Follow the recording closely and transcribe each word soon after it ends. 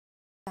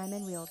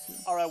Diamond Realty.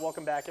 All right,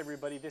 welcome back,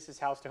 everybody. This is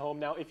House to Home.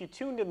 Now, if you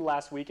tuned in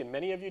last week, and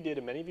many of you did,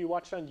 and many of you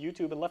watched on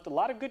YouTube and left a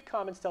lot of good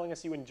comments telling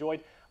us you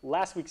enjoyed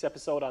last week's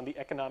episode on the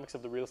economics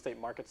of the real estate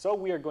market. So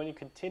we are going to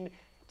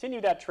continue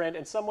that trend.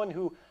 And someone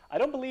who I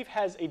don't believe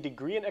has a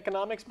degree in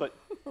economics, but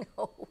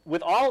No.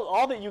 with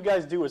all that you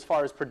guys do as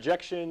far as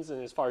projections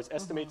and as far as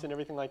estimates and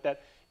everything like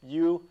that,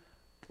 you,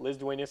 Liz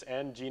Duenas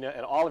and Gina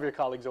and all of your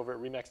colleagues over at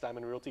Remax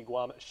Diamond Realty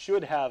Guam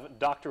should have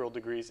doctoral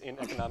degrees in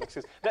economics.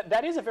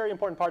 that is a very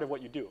important part of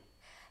what you do.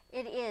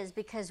 It is,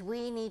 because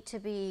we need to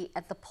be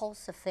at the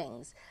pulse of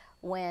things.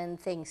 When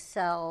things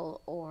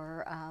sell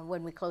or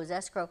when we close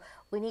escrow,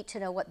 we need to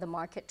know what the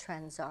market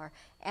trends are.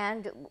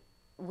 And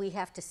we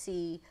have to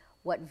see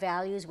what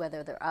values,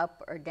 whether they're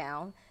up or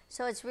down.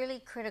 So it's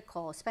really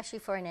critical, especially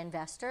for an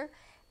investor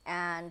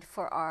and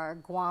for our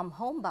Guam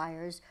home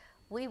buyers.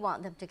 We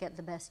want them to get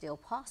the best deal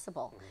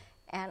possible.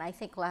 And I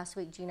think last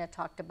week Gina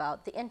talked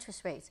about the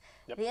interest rates.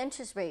 Yep. The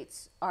interest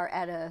rates are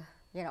at a,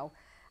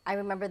 I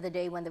remember the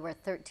day when they were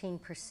 13%,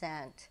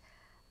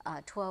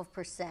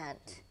 12%,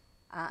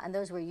 and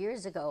those were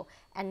years ago.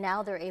 And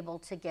now they're able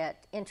to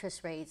get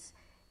interest rates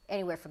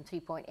anywhere from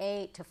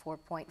 3.8 to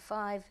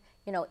 4.5,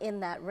 in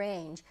that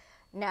range.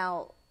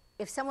 Now,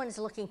 if someone's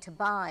looking to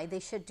buy, they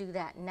should do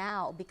that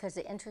now, because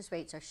the interest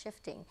rates are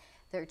shifting.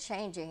 They're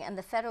changing. And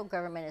the federal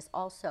government is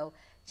also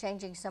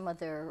changing some of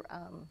their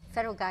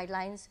federal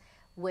guidelines,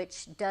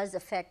 which does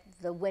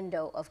affect the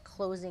window of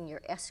closing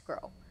your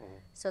escrow.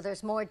 So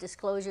there's more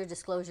disclosure.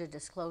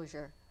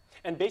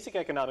 And basic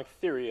economic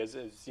theory, as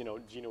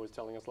Gina was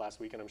telling us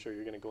last week, and I'm sure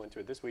you're going to go into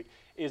it this week,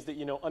 is that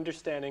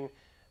understanding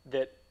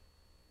that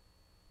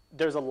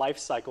there's a life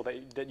cycle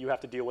that you have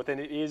to deal with, and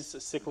it is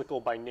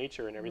cyclical by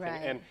nature and everything.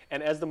 Right.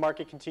 And as the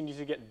market continues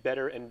to get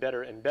better and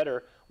better and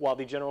better, while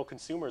the general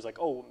consumer is like,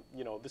 oh,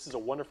 this is a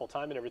wonderful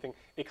time and everything,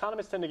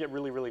 economists tend to get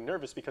really, really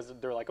nervous, because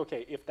they're like,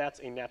 okay, if that's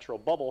a natural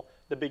bubble,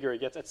 the bigger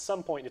it gets, at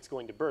some point it's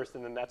going to burst,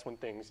 and then that's when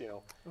things,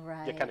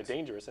 get kind of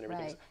dangerous and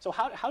everything. Right. So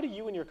how do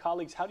you and your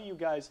colleagues, how do you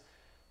guys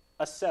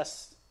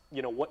assess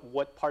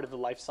what part of the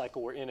life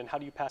cycle we're in, and how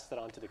do you pass that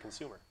on to the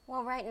consumer?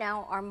 Well, right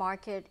now our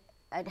market,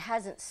 it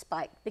hasn't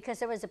spiked, because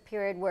there was a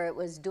period where it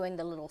was doing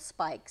the little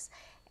spikes,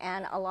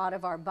 and a lot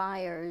of our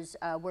buyers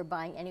were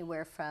buying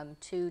anywhere from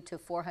 $200,000 to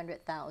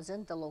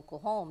 $400,000, the local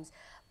homes.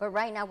 But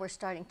right now we're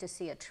starting to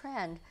see a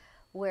trend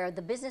where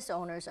the business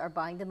owners are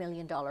buying the $1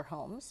 million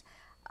homes,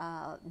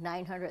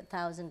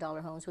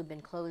 $900,000 homes.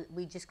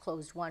 We just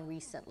closed one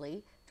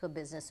recently to a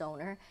business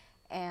owner,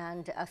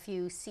 and a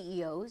few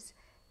CEOs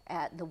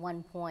at the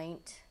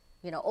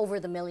over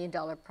the $1 million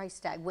price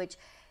tag, which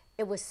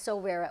it was so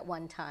rare at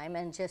one time,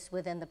 and just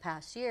within the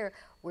past year,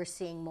 we're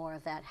seeing more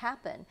of that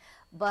happen.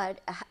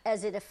 But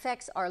as it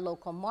affects our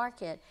local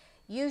market,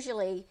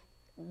 usually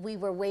we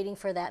were waiting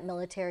for that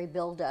military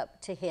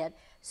buildup to hit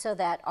so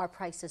that our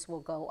prices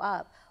will go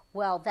up.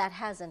 Well, that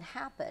hasn't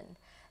happened.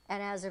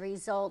 And as a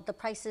result, the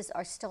prices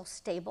are still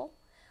stable,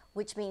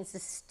 which means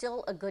it's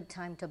still a good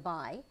time to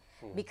buy,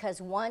 because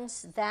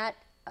once that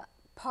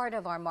part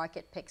of our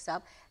market picks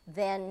up,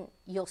 then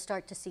you'll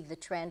start to see the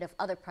trend of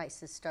other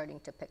prices starting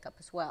to pick up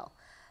as well.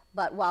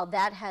 But while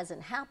that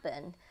hasn't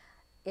happened,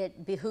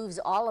 it behooves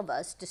all of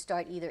us to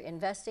start either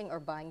investing or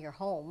buying your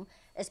home,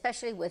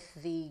 especially with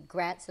the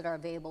grants that are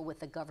available with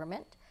the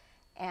government,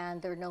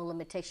 and there are no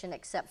limitation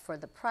except for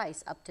the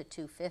price up to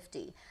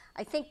 $250,000.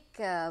 I think,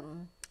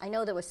 I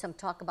know there was some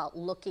talk about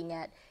looking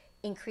at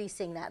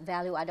increasing that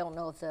value. I don't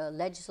know if the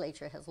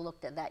legislature has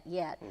looked at that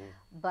yet,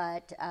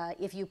 but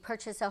if you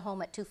purchase a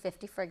home at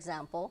 $250,000, for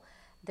example,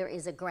 there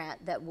is a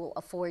grant that will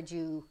afford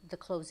you the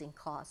closing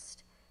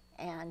cost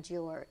and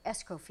your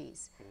escrow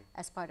fees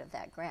as part of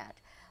that grant.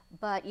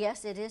 But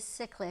yes, it is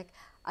cyclic.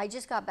 I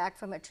just got back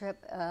from a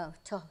trip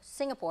to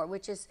Singapore,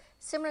 which is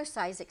similar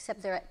size,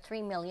 except they're at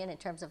 3 million in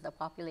terms of the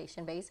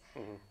population base,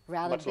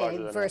 rather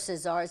big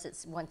versus ours.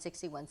 It's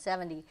 160,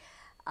 170.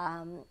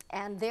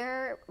 And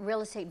their real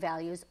estate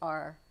values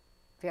are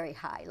very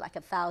high, like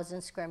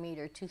 1,000 square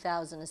meter,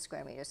 2,000 a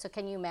square meter. So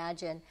can you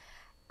imagine?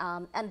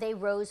 And they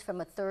rose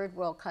from a third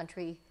world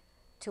country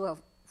to a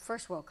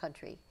first world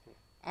country.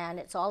 And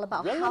it's all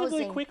about housing.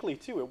 Relatively quickly,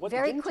 too. It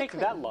didn't take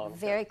that long.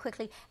 Very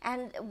quickly.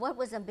 And what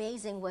was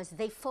amazing was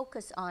they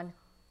focus on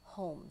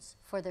homes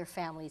for their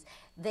families.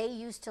 They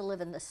used to live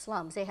in the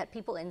slums. They had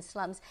people in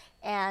slums,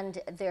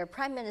 and their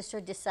prime minister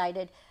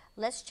decided,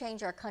 let's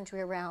change our country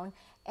around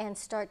and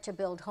start to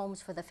build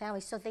homes for the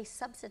families. So they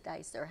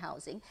subsidize their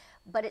housing,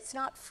 but it's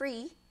not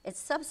free, it's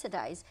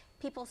subsidized.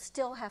 People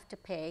still have to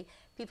pay,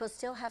 people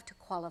still have to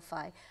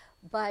qualify,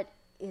 but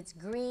it's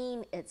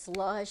green, it's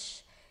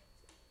lush.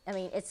 I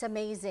mean, it's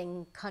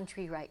amazing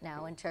country right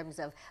now in terms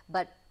of,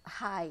 but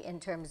high in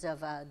terms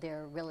of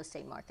their real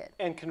estate market.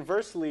 And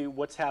conversely,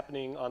 what's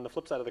happening on the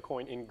flip side of the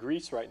coin in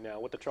Greece right now,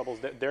 with the troubles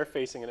that they're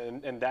facing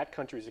and that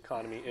country's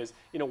economy is,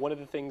 one of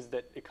the things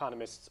that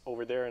economists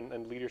over there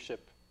and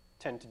leadership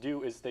tend to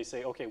do is they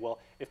say, okay, well,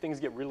 if things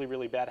get really,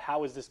 really bad,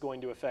 how is this going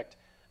to affect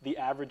the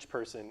average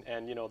person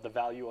and, you know, the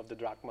value of the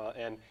drachma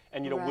and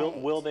you know,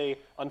 Right. will they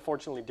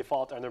unfortunately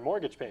default on their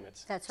mortgage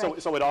payments? That's So,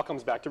 right. so it all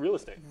comes back to real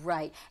estate.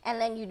 Right. And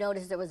then you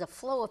notice there was a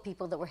flow of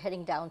people that were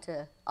heading down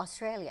to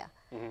Australia.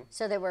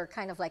 So they were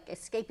kind of like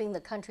escaping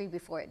the country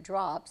before it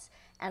drops.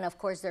 And of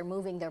course, they're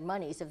moving their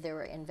monies if they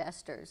were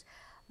investors.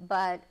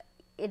 But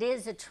it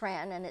is a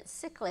trend and it's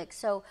cyclic.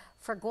 So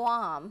for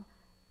Guam,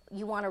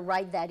 you want to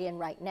ride that in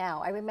right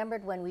now. I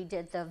remembered when we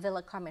did the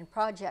Villa Carmen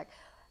project,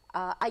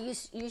 I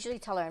usually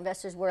tell our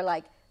investors we're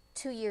like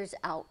 2 years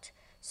out.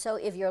 So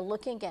if you're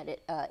looking at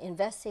it,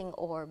 investing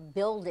or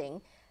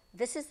building,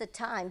 this is the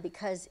time,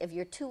 because if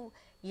you're 2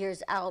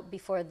 years out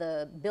before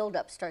the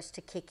buildup starts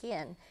to kick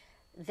in,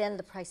 then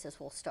the prices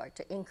will start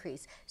to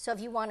increase. So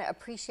if you want to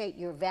appreciate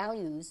your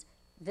values,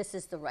 this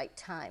is the right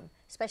time,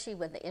 especially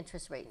when the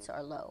interest rates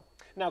are low.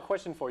 Now,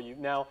 question for you.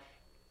 Now,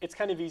 it's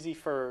kind of easy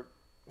for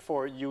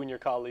you and your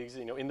colleagues,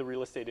 you know, in the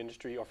real estate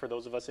industry, or for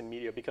those of us in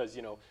media, because,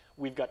 you know,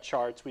 we've got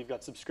charts, we've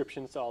got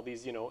subscriptions to all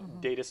these, you know,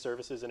 data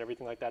services and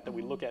everything like that that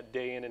we look at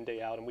day in and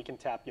day out, and we can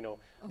tap, you know,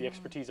 the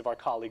expertise of our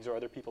colleagues or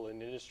other people in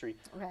the industry.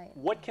 Right.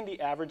 What can the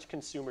average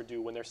consumer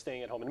do when they're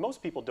staying at home? And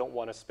most people don't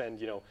want to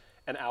spend, you know,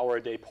 an hour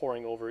a day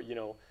poring over, you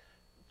know,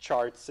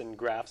 charts and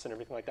graphs and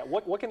everything like that.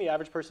 What can the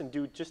average person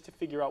do just to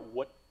figure out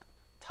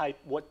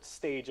what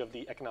stage of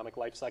the economic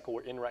life cycle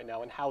we're in right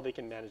now and how they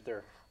can manage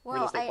their real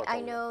Well, estate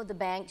portfolio? I know the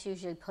banks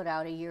usually put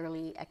out a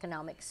yearly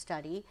economic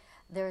study.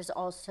 There's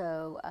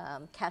also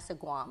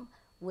KUAM,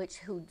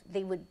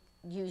 they would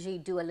usually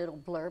do a little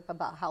blurb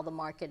about how the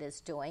market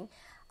is doing.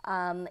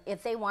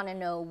 If they want to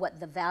know what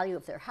the value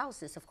of their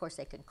house is, of course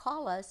they can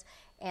call us,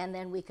 and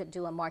then we could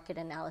do a market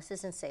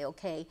analysis and say,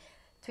 okay,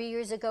 3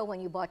 years ago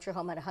when you bought your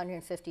home at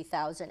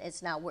 $150,000,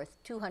 it's now worth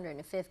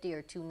 $250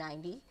 or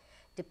 $290,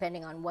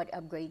 depending on what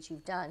upgrades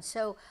you've done.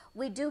 So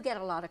we do get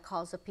a lot of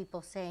calls of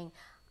people saying,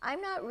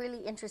 I'm not really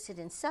interested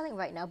in selling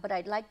right now, but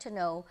I'd like to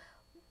know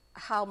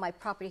how my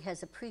property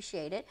has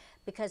appreciated,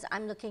 because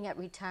I'm looking at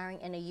retiring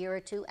in a year or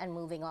two and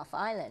moving off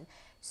island.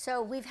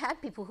 So we've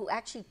had people who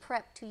actually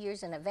prep 2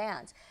 years in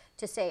advance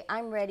to say,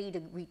 I'm ready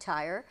to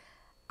retire,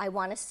 I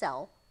want to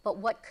sell, but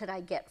what could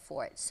I get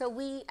for it? So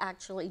we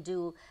actually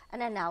do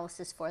an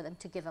analysis for them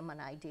to give them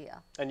an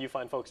idea. And you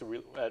find folks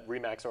at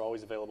Remax are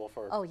always available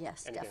for Oh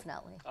yes, anything.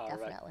 definitely, All right.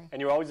 definitely. And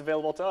you're always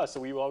available to us,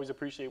 so we will always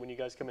appreciate when you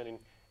guys come in and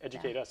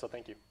educate us, so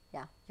thank you.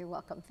 Yeah, you're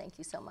welcome. Thank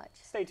you so much.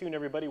 Stay tuned,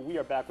 everybody. We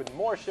are back with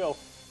more show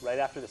right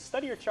after the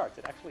Study Your Charts.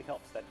 It actually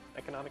helps. That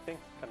economic thing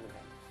comes in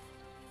handy.